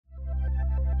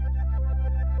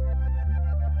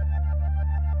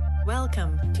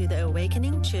Welcome to the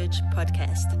Awakening Church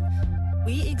podcast.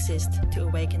 We exist to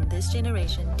awaken this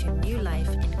generation to new life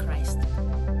in Christ.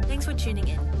 Thanks for tuning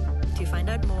in. To find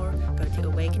out more, go to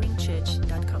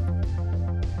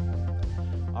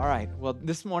awakeningchurch.com. All right, well,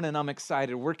 this morning I'm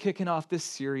excited. We're kicking off this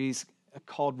series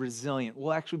called Resilient.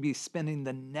 We'll actually be spending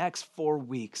the next 4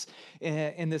 weeks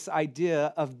in this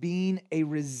idea of being a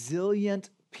resilient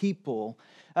people.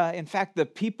 In fact, the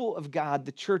people of God,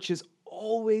 the church, has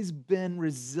always been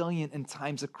resilient in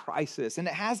times of crisis. And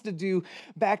it has to do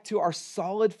back to our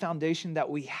solid foundation that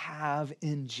we have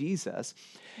in Jesus.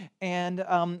 And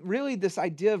really this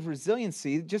idea of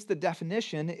resiliency, just the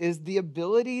definition, is the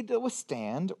ability to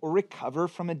withstand or recover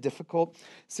from a difficult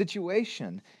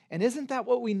situation. And isn't that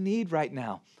what we need right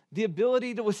now? The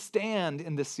ability to withstand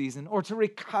in this season or to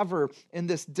recover in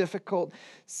this difficult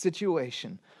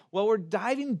situation. Well, we're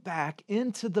diving back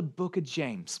into the book of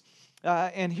James.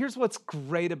 And here's what's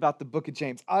great about the book of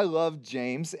James. I love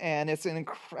James, and it's an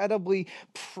incredibly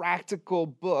practical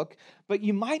book, but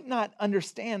you might not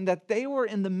understand that they were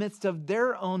in the midst of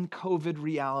their own COVID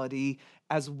reality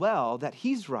as well that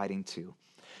he's writing to.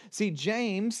 See,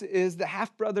 James is the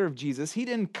half-brother of Jesus. He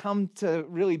didn't come to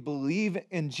really believe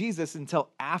in Jesus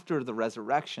until after the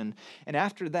resurrection. And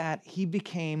after that, he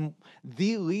became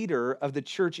the leader of the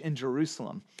church in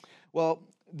Jerusalem. Well,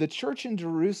 the church in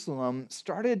Jerusalem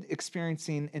started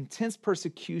experiencing intense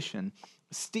persecution.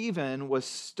 Stephen was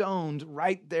stoned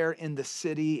right there in the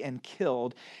city and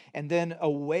killed. And then a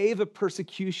wave of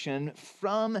persecution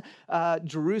from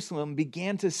Jerusalem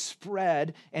began to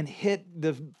spread and hit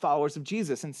the followers of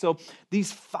Jesus. And so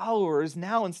these followers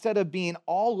now, instead of being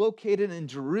all located in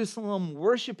Jerusalem,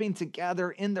 worshiping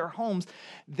together in their homes,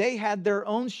 they had their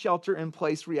own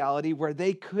shelter-in-place reality where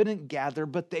they couldn't gather,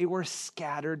 but they were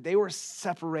scattered, they were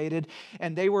separated,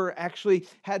 and they were actually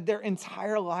had their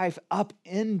entire life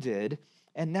upended.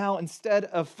 And now, instead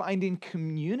of finding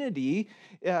community,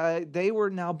 they were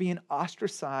now being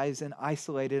ostracized and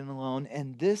isolated and alone.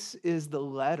 And this is the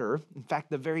letter, in fact,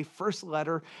 the very first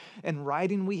letter and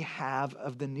writing we have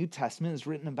of the New Testament is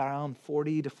written around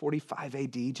 40 to 45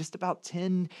 AD, just about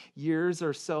 10 years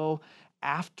or so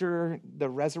after the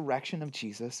resurrection of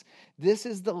Jesus. This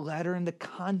is the letter in the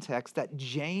context that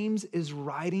James is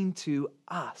writing to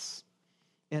us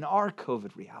in our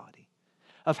COVID reality,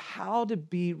 of how to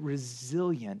be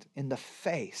resilient in the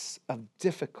face of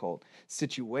difficult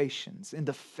situations, in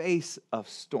the face of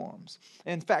storms.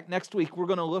 In fact, next week, we're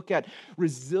going to look at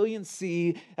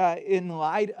resiliency in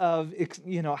light of,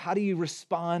 how do you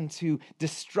respond to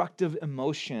destructive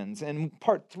emotions? And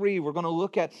part 3, we're going to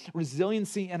look at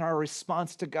resiliency in our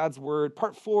response to God's word.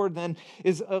 Part 4 then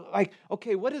is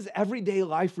what does everyday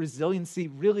life resiliency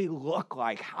really look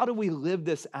like? How do we live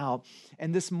this out?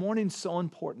 And this morning's so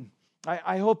important.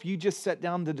 I hope you just set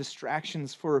down the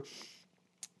distractions for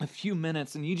a few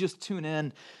minutes and you just tune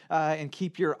in and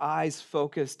keep your eyes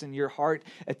focused and your heart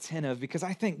attentive, because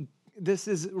I think this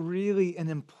is really an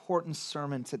important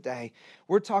sermon today.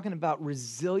 We're talking about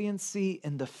resiliency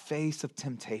in the face of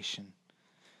temptation.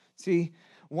 See,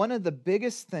 one of the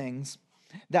biggest things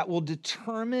that will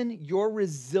determine your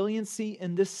resiliency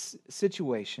in this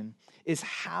situation is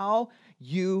how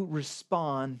you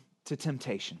respond to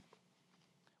temptation.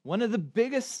 One of the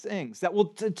biggest things that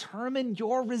will determine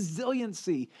your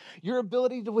resiliency, your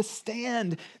ability to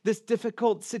withstand this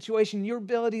difficult situation, your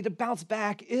ability to bounce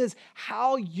back, is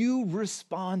how you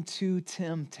respond to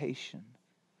temptation.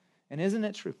 And isn't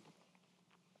it true?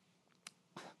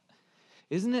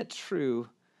 Isn't it true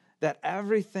that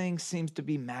everything seems to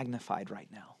be magnified right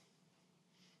now?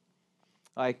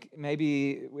 Like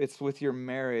maybe it's with your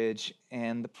marriage,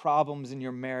 and the problems in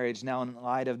your marriage now in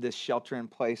light of this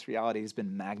shelter-in-place reality has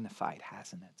been magnified,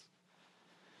 hasn't it?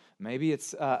 Maybe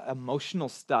it's emotional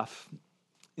stuff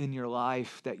in your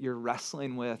life that you're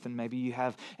wrestling with, and maybe you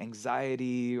have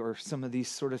anxiety or some of these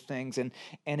sort of things, and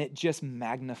it just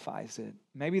magnifies it.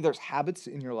 Maybe there's habits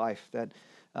in your life that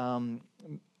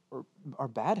are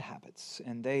bad habits,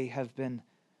 and they have been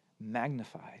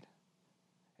magnified.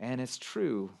 And it's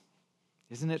true.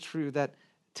 Isn't it true that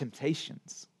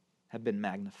temptations have been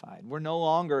magnified? We're no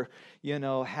longer,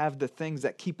 have the things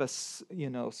that keep us,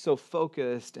 so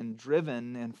focused and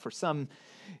driven. And for some,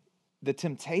 the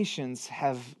temptations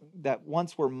that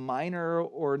once were minor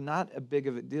or not a big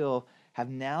of a deal have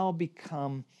now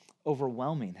become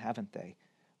overwhelming, haven't they?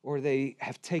 Or they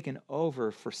have taken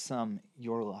over for some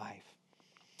your life.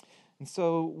 And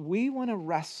so we want to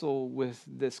wrestle with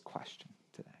this question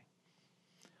today.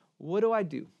 What do I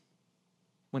do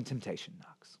when temptation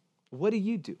knocks? What do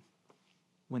you do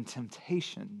when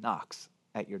temptation knocks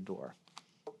at your door?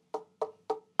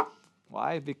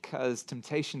 Why? Because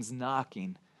temptation's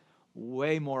knocking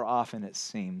way more often, it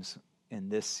seems, in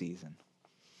this season.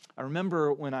 I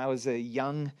remember when I was a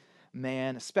young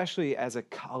man, especially as a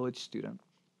college student,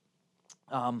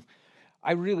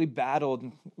 I really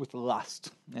battled with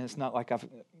lust. And it's not like I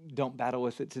don't battle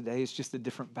with it today. It's just a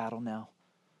different battle now.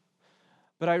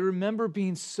 But I remember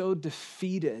being so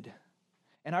defeated.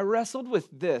 And I wrestled with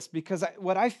this because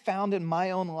what I found in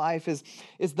my own life is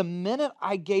the minute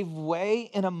I gave way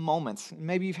in a moment,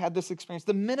 maybe you've had this experience,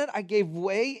 the minute I gave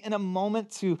way in a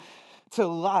moment to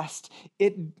lust,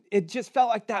 it just felt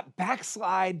like that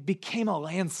backslide became a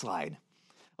landslide.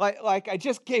 Like I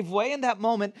just gave way in that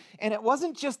moment, and it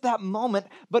wasn't just that moment,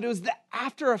 but it was the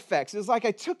after effects. It was like I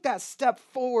took that step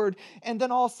forward, and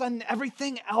then all of a sudden,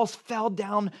 everything else fell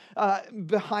down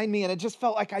behind me, and it just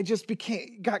felt like I just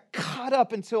got caught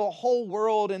up into a whole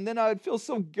world, and then I'd feel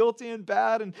so guilty and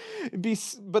bad,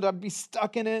 but I'd be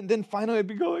stuck in it, and then finally I'd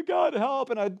be going, God,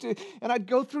 help, and I'd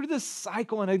go through this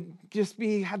cycle, and I'd just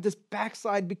have this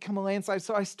backslide become a landslide.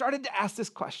 So I started to ask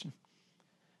this question: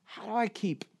 how do I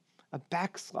keep a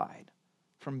backslide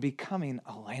from becoming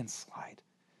a landslide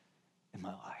in my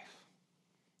life?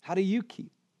 How do you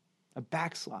keep a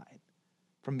backslide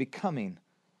from becoming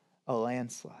a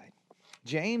landslide?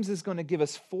 James is going to give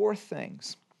us 4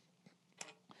 things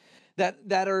that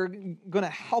are going to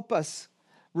help us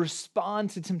respond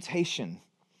to temptation,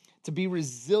 to be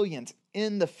resilient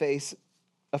in the face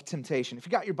of temptation. If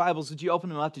you got your Bibles, would you open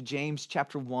them up to James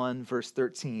chapter 1, verse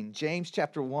 13? James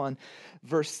chapter 1,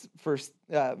 verse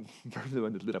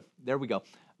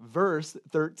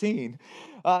 13.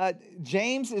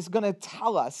 James is going to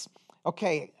tell us,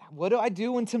 okay, what do I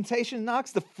do when temptation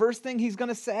knocks? The first thing he's going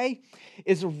to say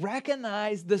is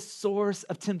recognize the source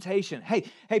of temptation. Hey,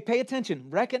 pay attention.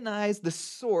 Recognize the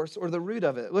source or the root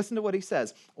of it. Listen to what he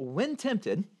says. When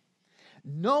tempted,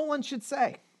 no one should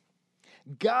say,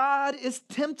 God is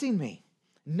tempting me.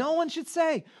 No one should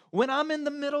say, when I'm in the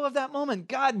middle of that moment,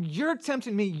 God, you're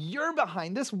tempting me. You're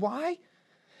behind this. Why?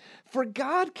 For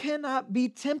God cannot be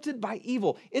tempted by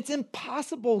evil. It's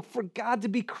impossible for God to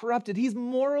be corrupted. He's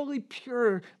morally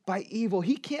pure by evil.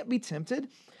 He can't be tempted,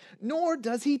 nor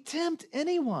does he tempt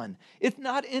anyone. It's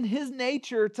not in his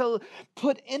nature to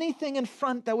put anything in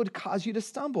front that would cause you to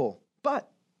stumble.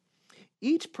 But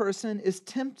each person is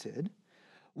tempted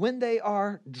when they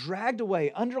are dragged away.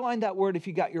 Underline that word if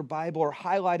you got your Bible, or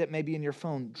highlight it maybe in your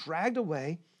phone. Dragged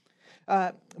away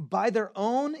by their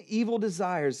own evil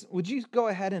desires. Would you go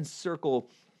ahead and circle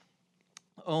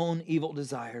own evil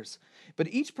desires? But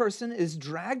each person is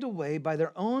dragged away by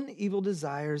their own evil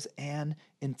desires and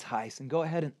entice. And go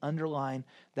ahead and underline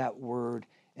that word,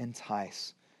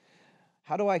 entice.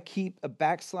 How do I keep a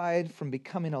backslide from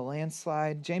becoming a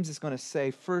landslide? James is going to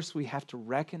say, first, we have to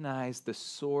recognize the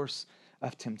source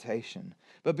of temptation.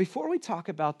 But before we talk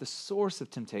about the source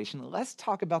of temptation, let's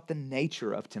talk about the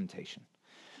nature of temptation.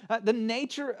 The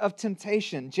nature of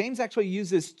temptation, James actually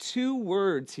uses 2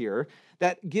 words here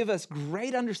that give us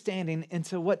great understanding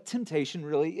into what temptation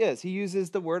really is. He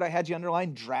uses the word I had you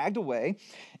underline, dragged away,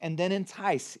 and then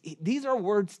entice. These are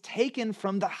words taken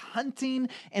from the hunting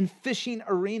and fishing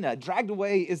arena. Dragged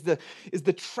away is the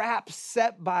trap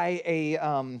set by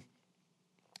a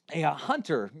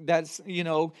hunter that's,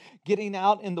 getting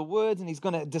out in the woods, and he's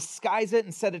going to disguise it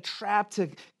and set a trap to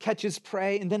catch his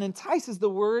prey. And then entice is the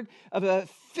word of a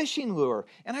fishing lure.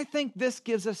 And I think this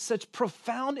gives us such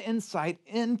profound insight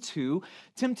into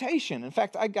temptation. In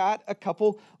fact, I got a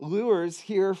couple lures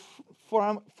here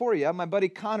for you. My buddy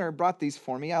Connor brought these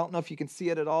for me. I don't know if you can see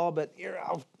it at all, but here,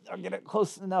 I'll get it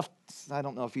close enough. I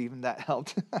don't know if even that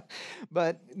helped.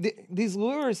 But these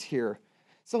lures here.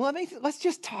 So let's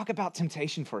just talk about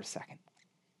temptation for a second.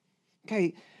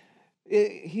 Okay,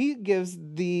 he gives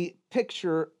the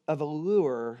picture of a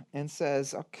lure and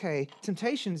says, okay,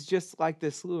 temptation is just like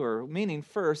this lure, meaning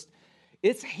first,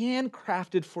 it's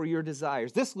handcrafted for your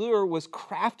desires. This lure was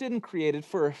crafted and created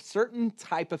for a certain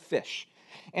type of fish.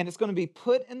 And it's going to be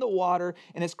put in the water,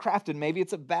 and it's crafted. Maybe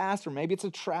it's a bass, or maybe it's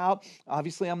a trout.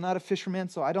 Obviously, I'm not a fisherman,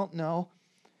 so I don't know.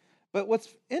 But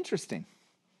what's interesting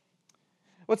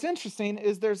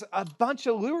is there's a bunch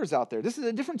of lures out there. This is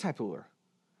a different type of lure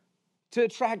to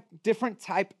attract different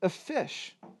type of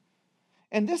fish.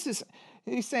 And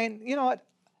he's saying, you know what?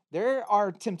 There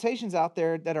are temptations out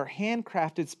there that are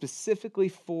handcrafted specifically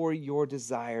for your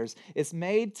desires. It's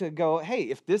made to go, hey,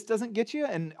 if this doesn't get you,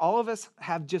 and all of us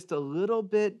have just a little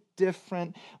bit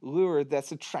different lure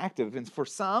that's attractive. And for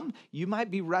some, you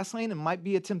might be wrestling and might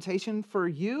be a temptation for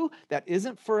you that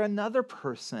isn't for another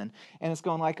person. And it's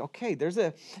going like, okay, there's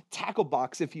a tackle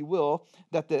box, if you will,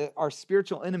 that our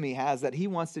spiritual enemy has, that he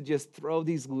wants to just throw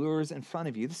these lures in front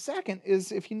of you. The second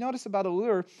is, if you notice about a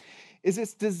lure, is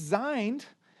it's designed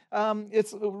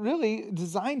It's really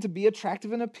designed to be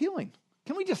attractive and appealing.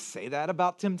 Can we just say that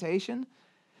about temptation?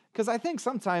 Because I think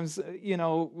sometimes,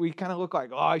 we kind of look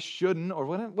like, oh, I shouldn't, or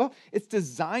what. Well, it's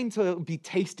designed to be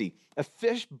tasty. A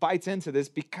fish bites into this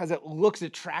because it looks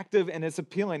attractive and it's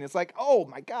appealing. It's like, oh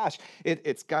my gosh,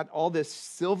 it's got all this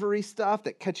silvery stuff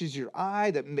that catches your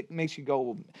eye, that makes you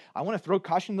go, I want to throw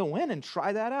caution to the wind and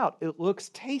try that out. It looks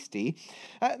tasty.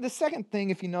 The second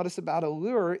thing, if you notice about a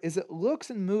lure, is it looks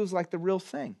and moves like the real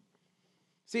thing.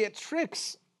 See, it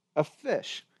tricks a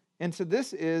fish. And so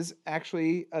this is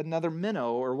actually another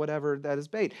minnow or whatever that is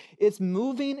bait. It's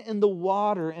moving in the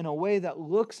water in a way that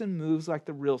looks and moves like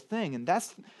the real thing. And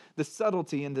that's the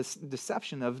subtlety and this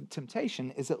deception of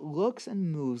temptation, is it looks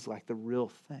and moves like the real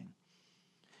thing.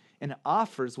 And it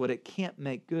offers what it can't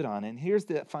make good on. And here's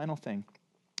the final thing.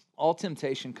 All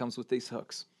temptation comes with these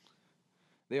hooks.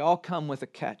 They all come with a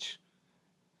catch.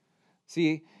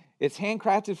 See, it's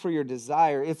handcrafted for your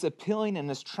desire. It's appealing and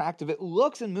attractive. It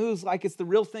looks and moves like it's the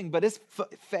real thing, but it's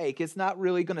fake. It's not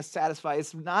really going to satisfy.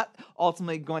 It's not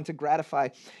ultimately going to gratify.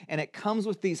 And it comes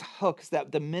with these hooks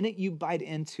that the minute you bite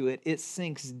into it, it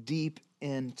sinks deep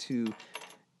into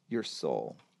your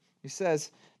soul. He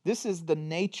says, this is the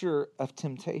nature of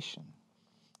temptation.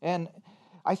 And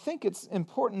I think it's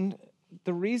important.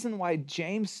 The reason why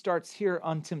James starts here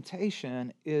on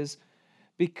temptation is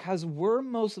because we're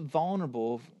most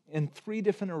vulnerable in 3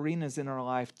 different arenas in our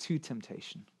life to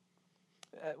temptation.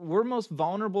 We're most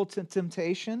vulnerable to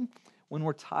temptation when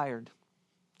we're tired.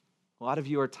 A lot of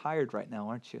you are tired right now,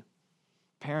 aren't you?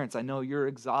 Parents, I know you're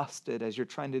exhausted as you're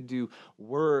trying to do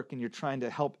work and you're trying to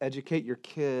help educate your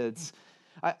kids.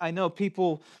 I know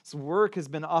people's work has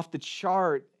been off the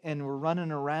chart and we're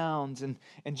running around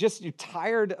and just you're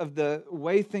tired of the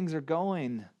way things are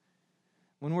going.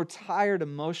 When we're tired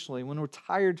emotionally, when we're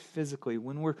tired physically,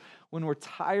 when we're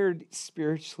tired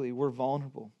spiritually, we're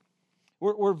vulnerable.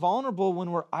 We're vulnerable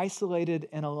when we're isolated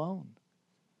and alone.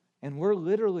 And we're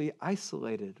literally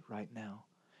isolated right now.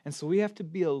 And so we have to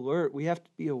be alert. We have to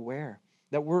be aware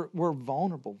that we're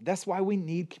vulnerable. That's why we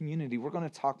need community. We're going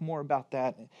to talk more about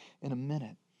that in a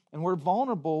minute. And we're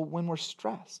vulnerable when we're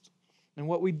stressed. And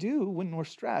what we do when we're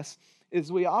stressed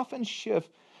is we often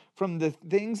shift from the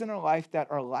things in our life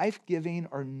that are life-giving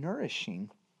or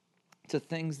nourishing to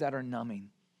things that are numbing,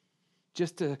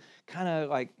 just to kind of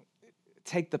like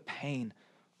take the pain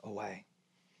away.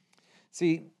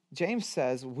 See, James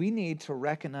says we need to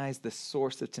recognize the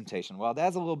source of temptation. Well,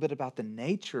 that's a little bit about the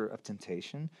nature of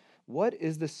temptation. What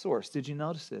is the source? Did you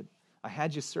notice it? I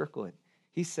had you circle it.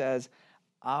 He says,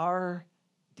 our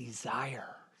desires.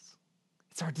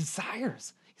 It's our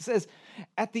desires. He says,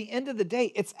 at the end of the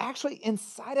day, it's actually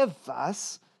inside of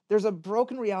us. There's a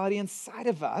broken reality inside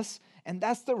of us, and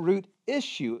that's the root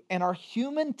issue. And our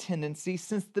human tendency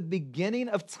since the beginning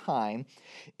of time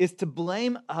is to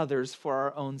blame others for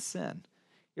our own sin.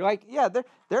 You're like, yeah,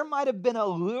 there might have been a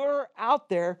lure out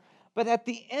there, but at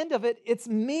the end of it, it's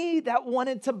me that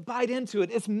wanted to bite into it.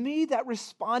 It's me that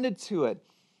responded to it.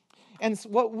 And so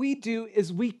what we do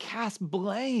is we cast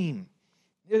blame.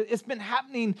 It's been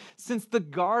happening since the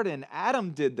garden.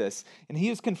 Adam did this, and he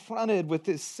was confronted with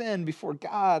his sin before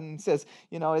God, and says,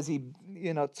 as he,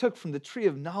 took from the tree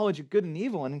of knowledge of good and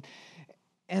evil,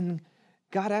 and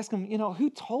God asked him, who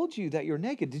told you that you're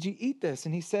naked? Did you eat this?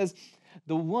 And he says,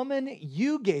 the woman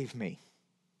you gave me.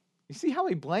 You see how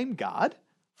he blamed God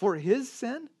for his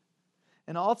sin?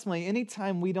 And ultimately,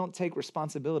 anytime we don't take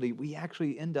responsibility, we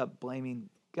actually end up blaming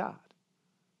God.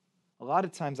 A lot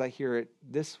of times I hear it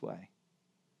this way.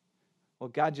 Well,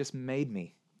 God just made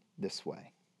me this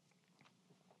way.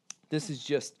 This is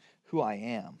just who I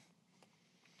am.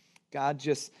 God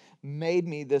just made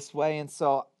me this way. And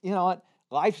so, you know what?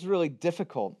 Life's really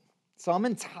difficult. So I'm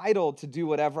entitled to do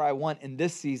whatever I want in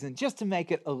this season just to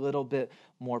make it a little bit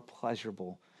more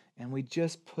pleasurable. And we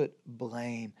just put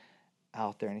blame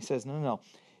out there. And he says, no.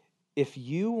 If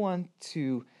you want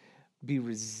to be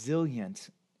resilient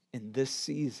in this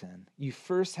season, you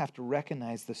first have to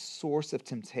recognize the source of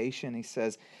temptation. He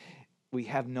says, we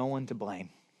have no one to blame.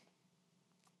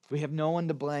 We have no one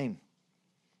to blame.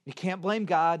 You can't blame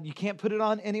God. You can't put it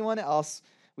on anyone else.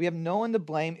 We have no one to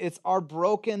blame. It's our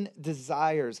broken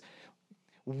desires.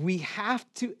 We have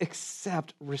to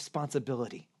accept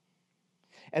responsibility.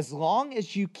 As long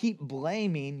as you keep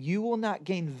blaming, you will not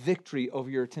gain victory over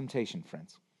your temptation,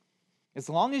 friends. As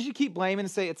long as you keep blaming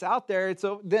and say it's out there, it's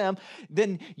them,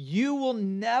 then you will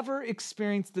never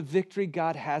experience the victory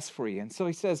God has for you. And so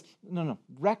he says, no,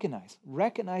 recognize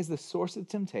the source of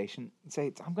temptation and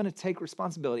say, I'm going to take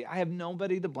responsibility. I have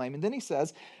nobody to blame. And then he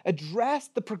says, address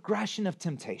the progression of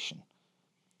temptation.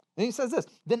 Then he says this,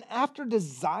 then after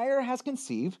desire has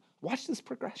conceived, Watch this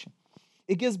progression.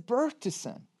 It gives birth to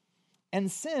sin.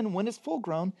 And sin, when it's full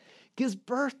grown, gives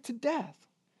birth to death.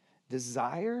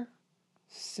 Desire,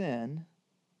 sin,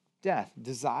 death.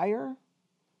 Desire,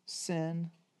 sin,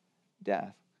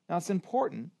 death. Now it's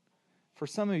important for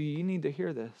some of you need to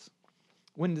hear this.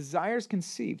 When desire is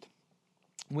conceived,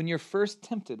 when you're first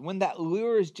tempted, when that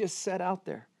lure is just set out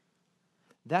there,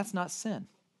 that's not sin.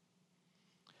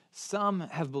 Some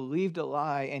have believed a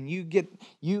lie, and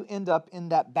you end up in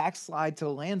that backslide to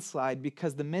landslide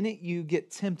because the minute you get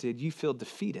tempted, you feel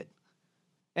defeated.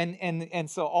 And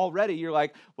so already you're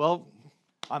like, well,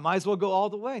 I might as well go all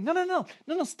the way. No,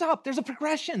 stop. There's a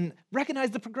progression.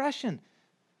 Recognize the progression.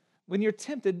 When you're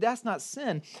tempted, that's not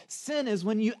sin. Sin is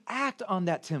when you act on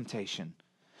that temptation.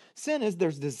 Sin is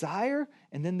there's desire,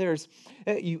 and then there's,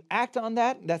 you act on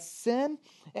that, that's sin.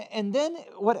 And then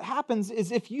what happens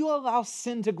is if you allow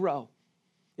sin to grow,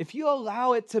 if you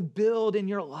allow it to build in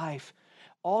your life,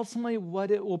 ultimately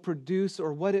what it will produce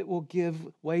or what it will give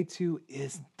way to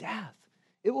is death.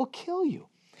 It will kill you.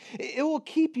 It will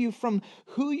keep you from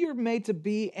who you're made to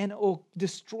be, and it will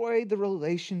destroy the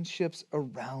relationships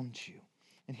around you.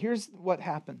 And here's what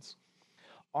happens.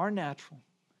 Our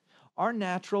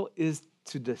natural is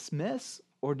to dismiss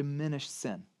or diminish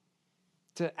sin,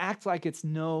 to act like it's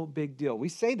no big deal. We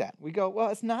say that. We go, well,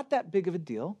 it's not that big of a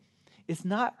deal. It's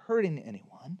not hurting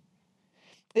anyone.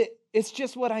 It's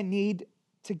just what I need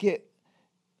to get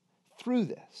through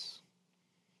this.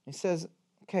 He says,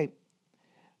 okay,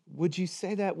 would you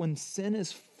say that when sin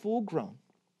is full grown,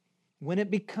 when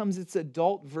it becomes its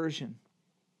adult version,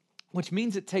 which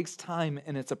means it takes time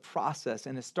and it's a process,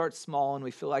 and it starts small and we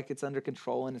feel like it's under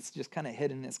control and it's just kind of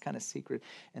hidden, it's kind of secret,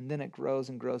 and then it grows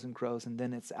and grows and grows, and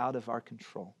then it's out of our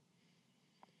control.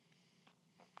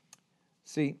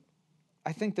 See,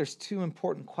 I think there's two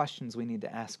important questions we need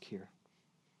to ask here.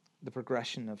 The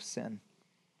progression of sin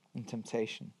and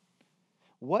temptation.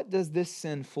 What does this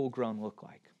sin full grown look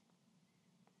like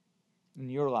in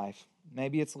your life?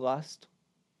 Maybe it's lust.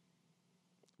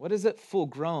 What does it full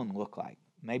grown look like?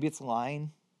 Maybe it's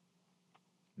lying.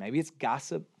 Maybe it's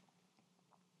gossip.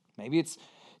 Maybe it's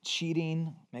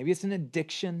cheating. Maybe it's an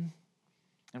addiction.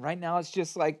 And right now it's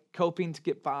just like coping to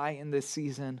get by in this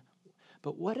season.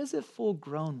 But what does it full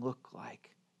grown look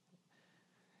like?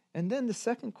 And then the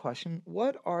second question,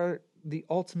 what are the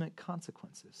ultimate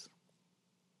consequences?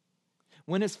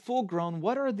 When it's full grown,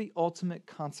 what are the ultimate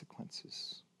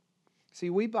consequences? See,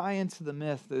 we buy into the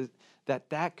myth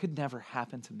that could never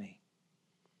happen to me.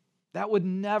 That would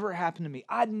never happen to me.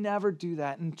 I'd never do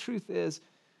that. And the truth is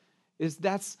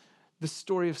that's the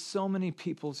story of so many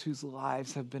people whose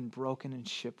lives have been broken and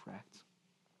shipwrecked.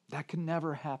 That could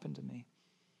never happen to me.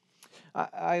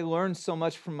 I learned so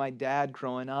much from my dad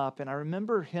growing up, and I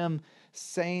remember him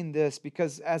saying this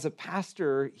because as a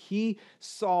pastor, he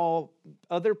saw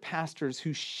other pastors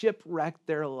who shipwrecked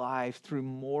their life through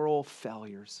moral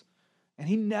failures. And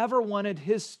he never wanted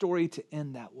his story to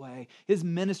end that way, his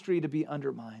ministry to be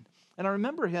undermined. And I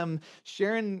remember him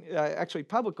sharing, actually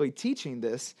publicly teaching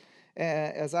this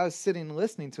as I was sitting and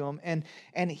listening to him.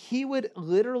 And he would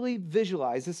literally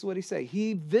visualize, this is what he said,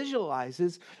 he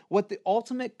visualizes what the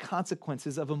ultimate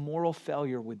consequences of a moral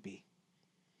failure would be.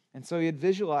 And so he'd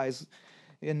visualize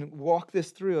and walk this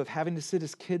through of having to sit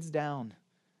his kids down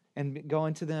and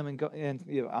going to them and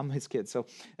you know, I'm his kid, so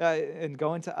and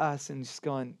going to us and just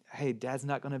going, hey, Dad's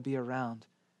not going to be around.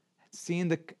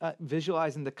 Seeing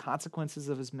visualizing the consequences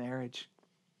of his marriage,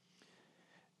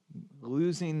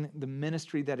 losing the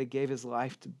ministry that he gave his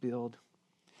life to build.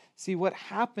 See, what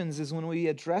happens is when we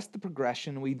address the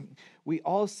progression, we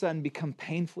all of a sudden become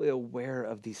painfully aware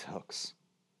of these hooks.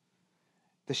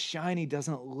 The shiny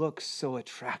doesn't look so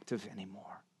attractive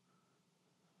anymore.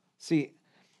 See,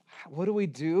 what do we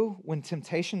do when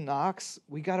temptation knocks?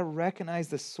 We got to recognize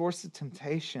the source of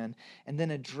temptation and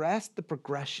then address the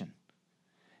progression.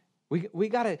 We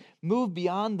got to move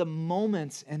beyond the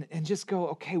moments and just go,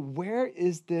 okay, where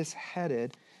is this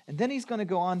headed? And then he's going to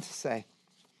go on to say,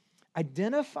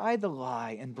 identify the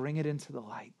lie and bring it into the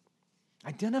light.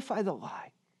 Identify the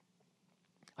lie.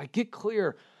 Like, get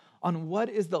clear on what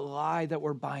is the lie that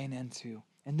we're buying into,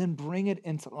 and then bring it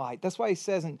into light. That's why he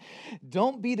says, and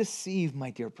don't be deceived,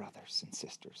 my dear brothers and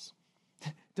sisters.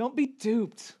 Don't be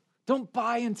duped. Don't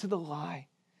buy into the lie.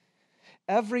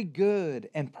 Every good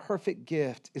and perfect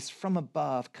gift is from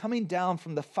above, coming down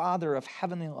from the Father of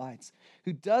heavenly lights,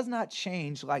 who does not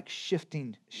change like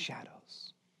shifting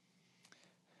shadows.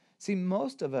 See,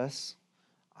 most of us,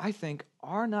 I think,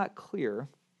 are not clear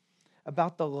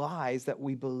about the lies that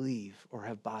we believe or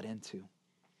have bought into.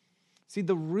 See,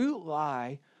 the root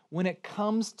lie when it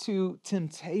comes to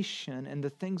temptation and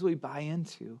the things we buy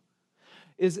into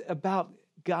is about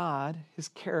God, his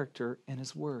character, and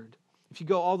his word. If you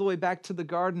go all the way back to the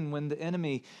garden when the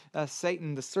enemy,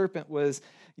 Satan, the serpent, was,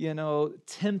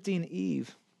 tempting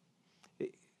Eve,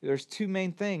 there's two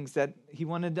main things that he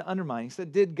wanted to undermine. He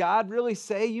said, did God really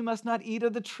say you must not eat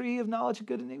of the tree of knowledge of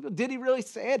good and evil? Did he really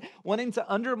say it? Wanting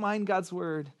to undermine God's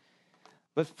word.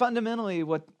 But fundamentally,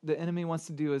 what the enemy wants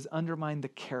to do is undermine the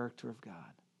character of God.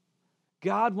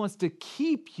 God wants to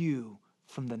keep you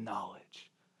from the knowledge.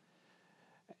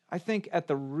 I think at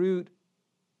the root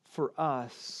for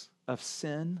us of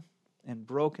sin and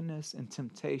brokenness and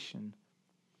temptation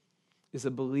is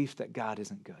a belief that God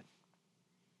isn't good.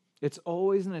 It's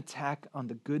always an attack on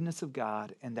the goodness of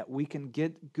God and that we can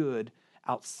get good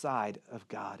outside of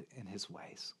God and his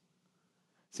ways.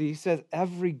 See, he says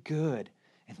every good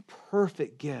and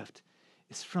perfect gift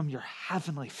is from your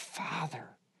heavenly Father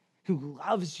who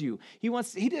loves you. He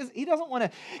doesn't want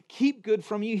to keep good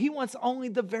from you. He wants only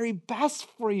the very best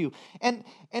for you. And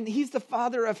he's the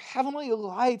Father of heavenly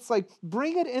lights. Like,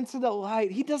 bring it into the light.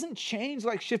 He doesn't change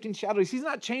like shifting shadows. He's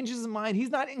not changing his mind.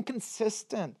 He's not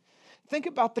inconsistent. Think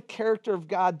about the character of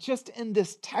God just in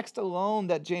this text alone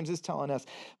that James is telling us.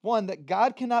 One, that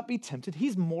God cannot be tempted.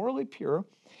 He's morally pure.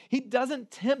 He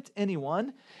doesn't tempt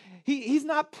anyone. He's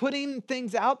not putting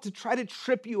things out to try to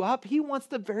trip you up. He wants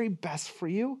the very best for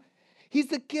you. He's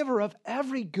the giver of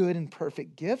every good and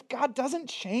perfect gift. God doesn't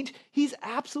change. He's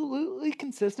absolutely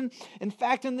consistent. In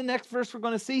fact, in the next verse we're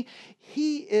going to see,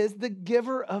 he is the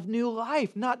giver of new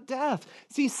life, not death.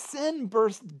 See, sin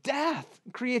births death,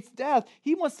 creates death.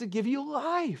 He wants to give you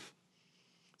life.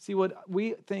 See, what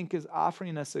we think is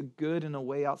offering us a good and a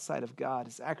way outside of God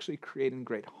is actually creating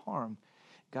great harm.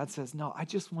 God says, no, I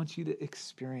just want you to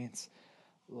experience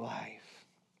life.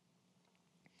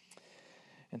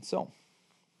 And so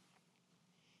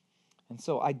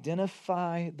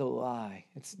identify the lie.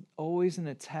 It's always an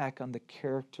attack on the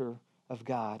character of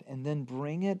God, and then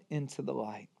bring it into the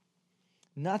light.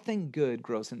 Nothing good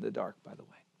grows in the dark, by the way.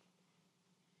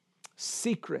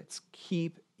 Secrets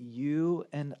keep you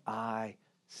and I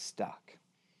stuck.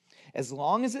 As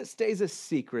long as it stays a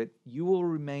secret, you will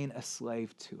remain a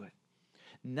slave to it.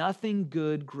 Nothing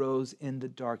good grows in the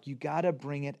dark. You got to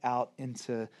bring it out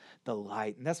into the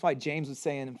light. And that's why James was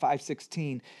saying in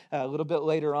 5:16, a little bit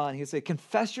later on, he said,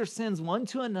 confess your sins one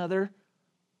to another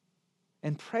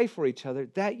and pray for each other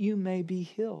that you may be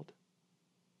healed.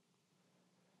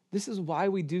 This is why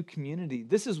we do community.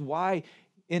 This is why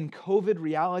in COVID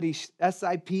reality,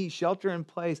 SIP, shelter in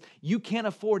place, you can't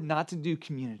afford not to do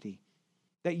community.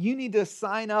 That you need to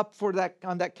sign up for that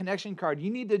on that connection card. You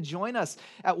need to join us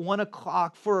at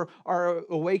 1:00 for our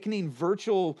Awakening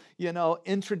virtual,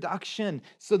 introduction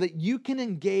so that you can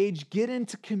engage, get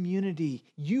into community.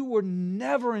 You were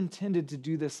never intended to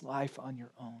do this life on your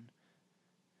own.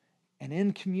 And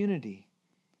in community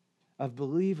of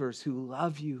believers who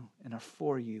love you and are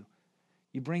for you,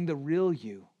 you bring the real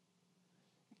you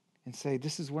and say,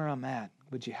 this is where I'm at.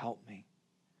 Would you help me?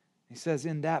 He says,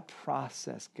 in that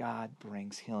process, God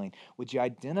brings healing. Would you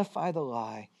identify the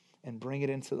lie and bring it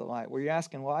into the light? Where you're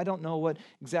asking, well, I don't know what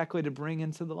exactly to bring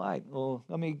into the light. Well,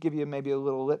 let me give you maybe a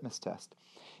little litmus test.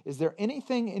 Is there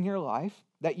anything in your life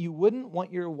that you wouldn't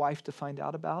want your wife to find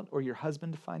out about or your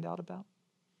husband to find out about?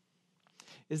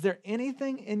 Is there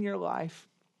anything in your life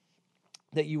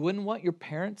that you wouldn't want your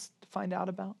parents to find out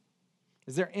about?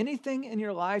 Is there anything in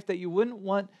your life that you wouldn't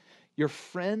want your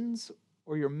friends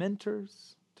or your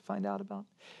mentors to find out about?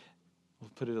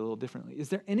 We'll put it a little differently. Is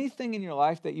there anything in your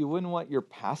life that you wouldn't want your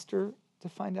pastor to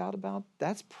find out about?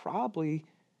 That's probably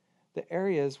the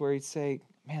areas where he'd say,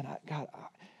 man, God,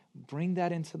 bring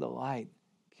that into the light.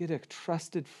 Get a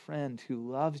trusted friend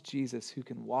who loves Jesus, who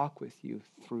can walk with you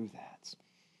through that.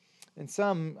 And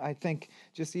some, I think,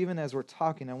 just even as we're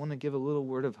talking, I want to give a little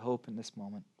word of hope in this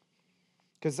moment.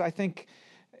 Because I think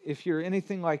if you're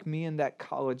anything like me and that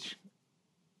college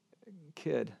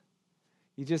kid,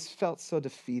 you just felt so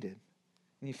defeated.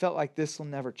 And you felt like this will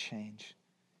never change.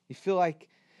 You feel like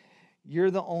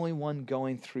you're the only one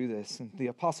going through this. And the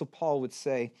Apostle Paul would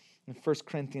say in 1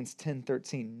 Corinthians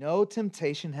 10:13, no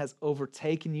temptation has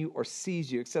overtaken you or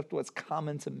seized you except what's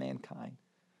common to mankind.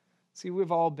 See,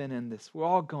 we've all been in this. We're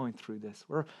all going through this.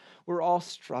 We're all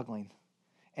struggling.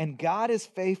 And God is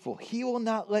faithful. He will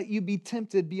not let you be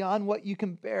tempted beyond what you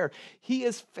can bear. He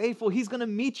is faithful. He's going to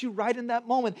meet you right in that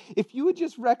moment. If you would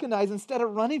just recognize, instead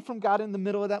of running from God in the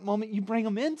middle of that moment, you bring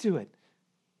him into it.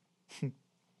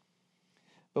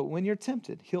 But when you're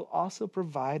tempted, he'll also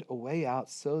provide a way out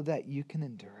so that you can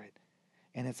endure it.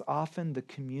 And it's often the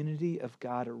community of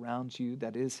God around you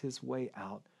that is his way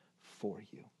out for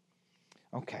you.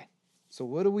 Okay, so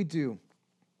what do we do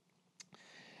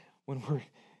when we're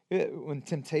when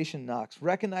temptation knocks.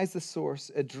 Recognize the source,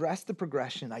 address the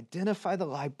progression, identify the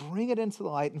lie, bring it into the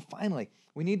light, and finally,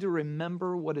 we need to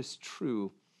remember what is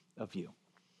true of you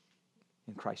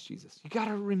in Christ Jesus. You got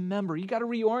to remember, you got to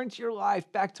reorient your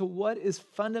life back to what is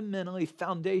fundamentally,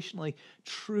 foundationally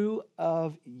true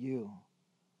of you.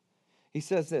 He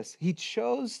says this, he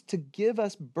chose to give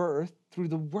us birth through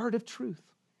the word of truth,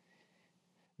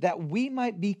 that we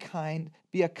might be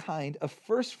a kind of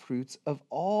first fruits of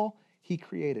all he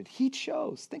created. He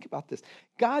chose. Think about this.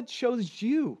 God chose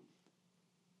you.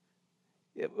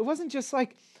 It wasn't just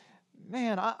like,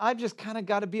 man, I've just kind of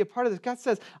got to be a part of this. God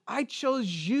says, I chose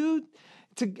you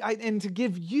to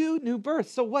give you new birth.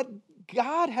 So what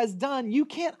God has done, you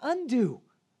can't undo.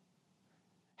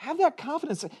 Have that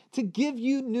confidence to give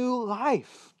you new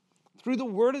life through the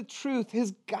word of truth,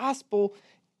 his gospel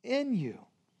in you.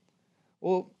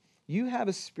 Well, you have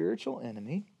a spiritual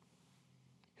enemy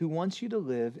who wants you to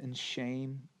live in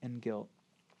shame and guilt.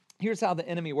 Here's how the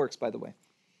enemy works, by the way.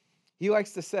 He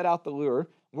likes to set out the lure.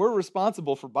 We're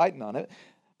responsible for biting on it,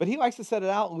 but he likes to set it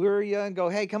out, lure you, and go,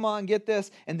 hey, come on, get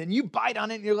this. And then you bite on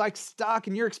it, and you're like stuck,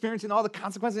 and you're experiencing all the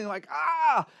consequences, and you're like,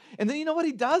 ah! And then you know what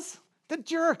he does? The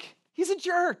jerk. He's a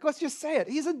jerk. Let's just say it.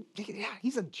 He's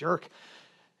a jerk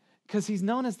because he's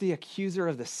known as the accuser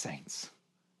of the saints.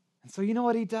 And so you know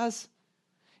what he does?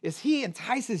 Is he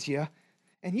entices you,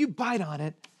 and you bite on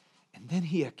it, and then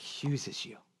he accuses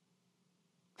you.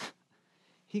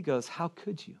 He goes, how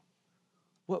could you?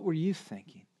 What were you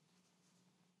thinking?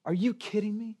 Are you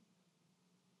kidding me?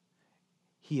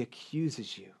 He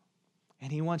accuses you,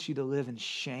 and he wants you to live in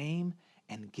shame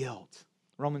and guilt.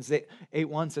 Romans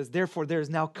 8:1 says, therefore there is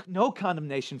now no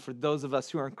condemnation for those of us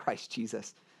who are in Christ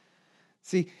Jesus.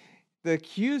 See, the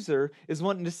accuser is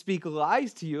wanting to speak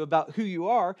lies to you about who you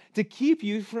are to keep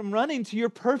you from running to your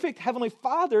perfect heavenly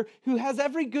Father who has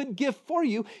every good gift for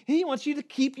you. He wants you to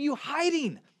keep you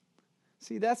hiding.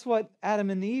 See, that's what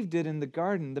Adam and Eve did in the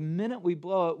garden. The minute we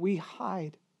blow it, we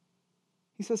hide.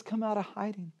 He says, come out of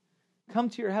hiding. Come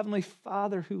to your heavenly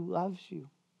Father who loves you.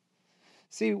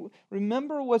 See,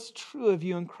 remember what's true of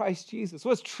you in Christ Jesus.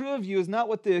 What's true of you is not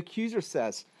what the accuser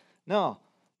says. No,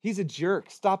 he's a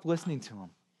jerk. Stop listening to him.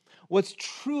 What's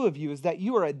true of you is that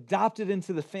you are adopted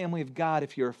into the family of God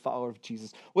if you're a follower of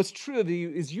Jesus. What's true of you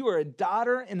is you are a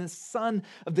daughter and a son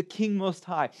of the King Most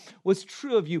High. What's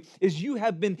true of you is you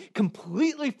have been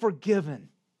completely forgiven.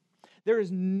 There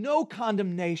is no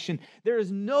condemnation. There is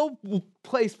no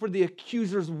place for the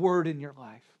accuser's word in your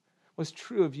life. What's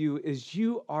true of you is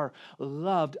you are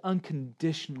loved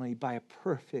unconditionally by a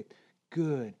perfect,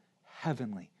 good,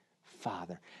 heavenly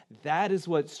Father. That is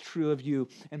what's true of you.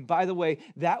 And by the way,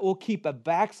 that will keep a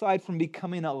backslide from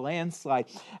becoming a landslide.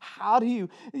 How do you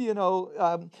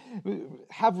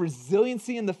have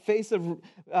resiliency in the face of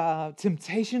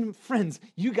temptation? Friends,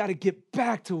 you got to get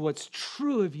back to what's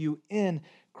true of you in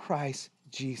Christ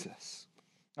Jesus.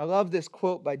 I love this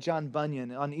quote by John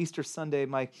Bunyan. On Easter Sunday,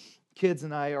 my kids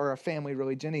and I, or our family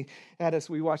really, Jenny had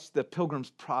us, we watched the Pilgrim's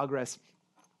Progress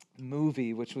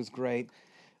movie, which was great.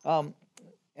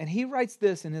 And he writes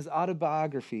this in his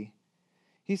autobiography.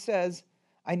 He says,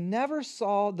 I never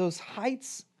saw those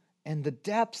heights and the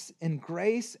depths in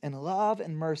grace and love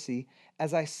and mercy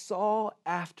as I saw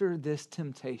after this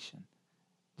temptation.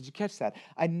 Did you catch that?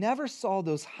 I never saw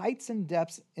those heights and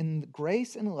depths in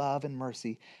grace and love and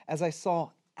mercy as I saw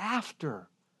after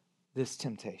this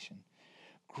temptation.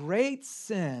 Great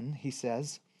sin, he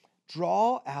says,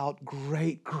 draw out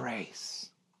great grace.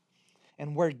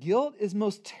 And where guilt is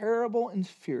most terrible and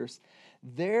fierce,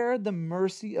 there the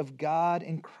mercy of God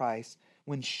in Christ,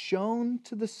 when shown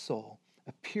to the soul,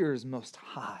 appears most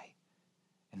high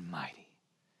and mighty.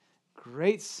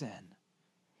 Great sin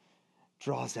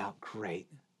draws out great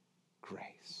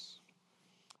grace.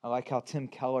 I like how Tim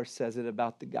Keller says it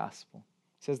about the gospel.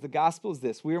 He says the gospel is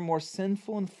this: we are more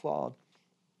sinful and flawed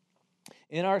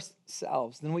in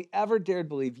ourselves than we ever dared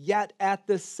believe, yet at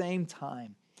the same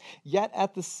time,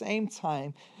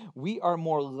 we are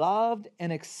more loved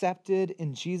and accepted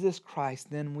in Jesus Christ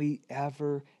than we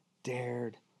ever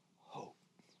dared hope.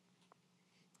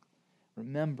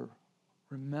 Remember,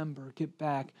 get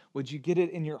back. Would you get it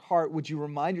in your heart? Would you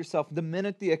remind yourself the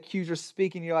minute the accuser's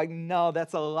speaking, you're like, no,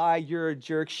 that's a lie, you're a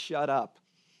jerk, shut up.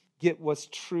 Get what's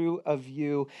true of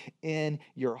you in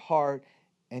your heart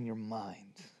and your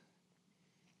mind.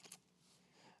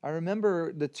 I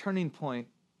remember the turning point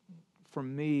for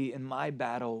me in my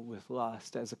battle with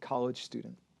lust as a college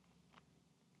student.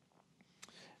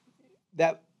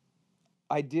 That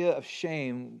idea of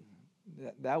shame,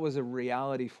 that was a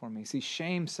reality for me. See,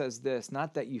 shame says this,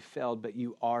 not that you failed, but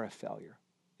you are a failure.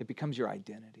 It becomes your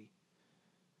identity.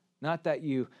 Not that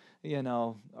you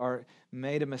are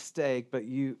made a mistake, but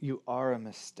you are a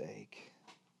mistake.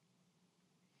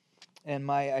 And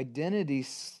my identity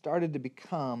started to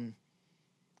become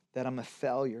that I'm a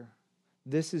failure.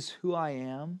 This is who I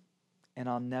am, and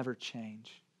I'll never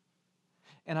change.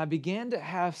 And I began to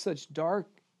have such dark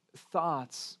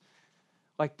thoughts,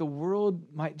 like the world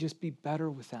might just be better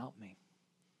without me.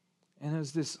 And it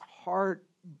was this heart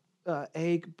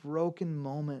ache, broken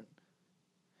moment.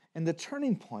 And the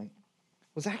turning point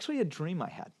was actually a dream I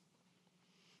had.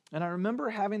 And I remember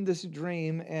having this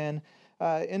dream, and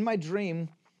in my dream,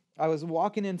 I was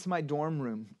walking into my dorm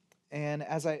room. And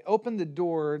as I opened the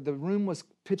door, the room was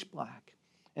pitch black.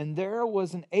 And there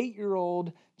was an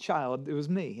 8-year-old child. It was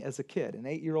me as a kid, an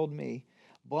 8-year-old me,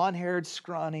 blonde-haired,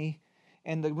 scrawny.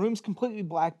 And the room's completely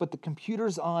black, but the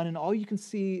computer's on, and all you can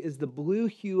see is the blue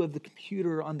hue of the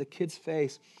computer on the kid's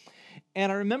face.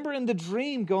 And I remember in the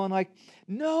dream going like,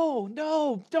 no,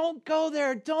 don't go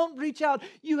there. Don't reach out.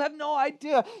 You have no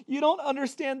idea. You don't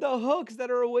understand the hooks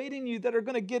that are awaiting you, that are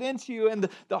going to get into you, and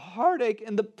the heartache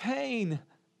and the pain.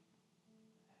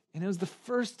 And it was the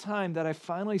first time that I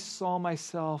finally saw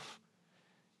myself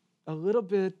a little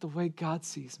bit the way God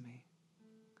sees me.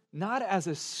 Not as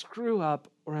a screw up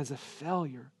or as a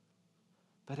failure,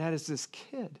 but as this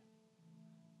kid.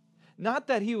 Not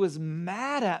that he was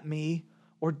mad at me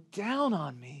or down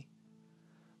on me,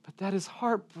 but that his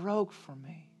heart broke for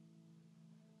me.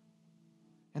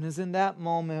 And it's in that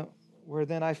moment where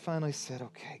then I finally said,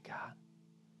 okay, God,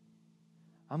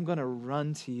 I'm going to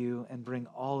run to you and bring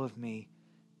all of me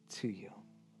to you.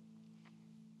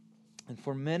 And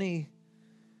for many,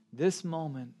 this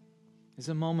moment is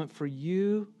a moment for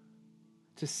you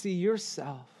to see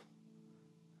yourself,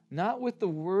 not with the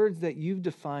words that you've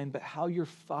defined, but how your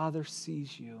Father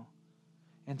sees you,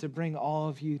 and to bring all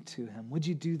of you to him. Would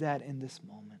you do that in this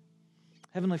moment?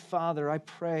 Heavenly Father, I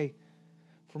pray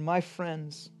for my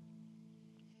friends.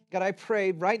 God, I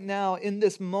pray right now in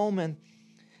this moment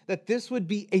that this would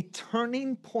be a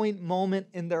turning point moment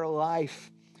in their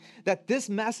life. That this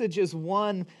message is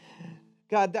one,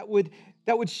 God, that would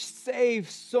save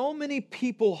so many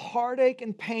people heartache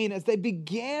and pain as they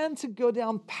began to go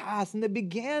down paths and they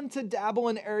began to dabble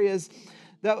in areas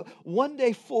that one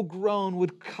day full grown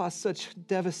would cause such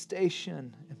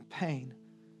devastation and pain.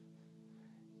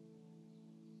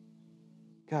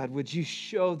 God, would you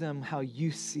show them how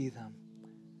you see them,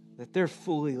 that they're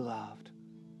fully loved?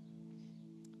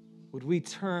 Would we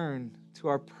turn to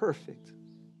our perfect,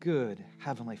 good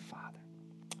Heavenly Father?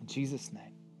 In Jesus' name.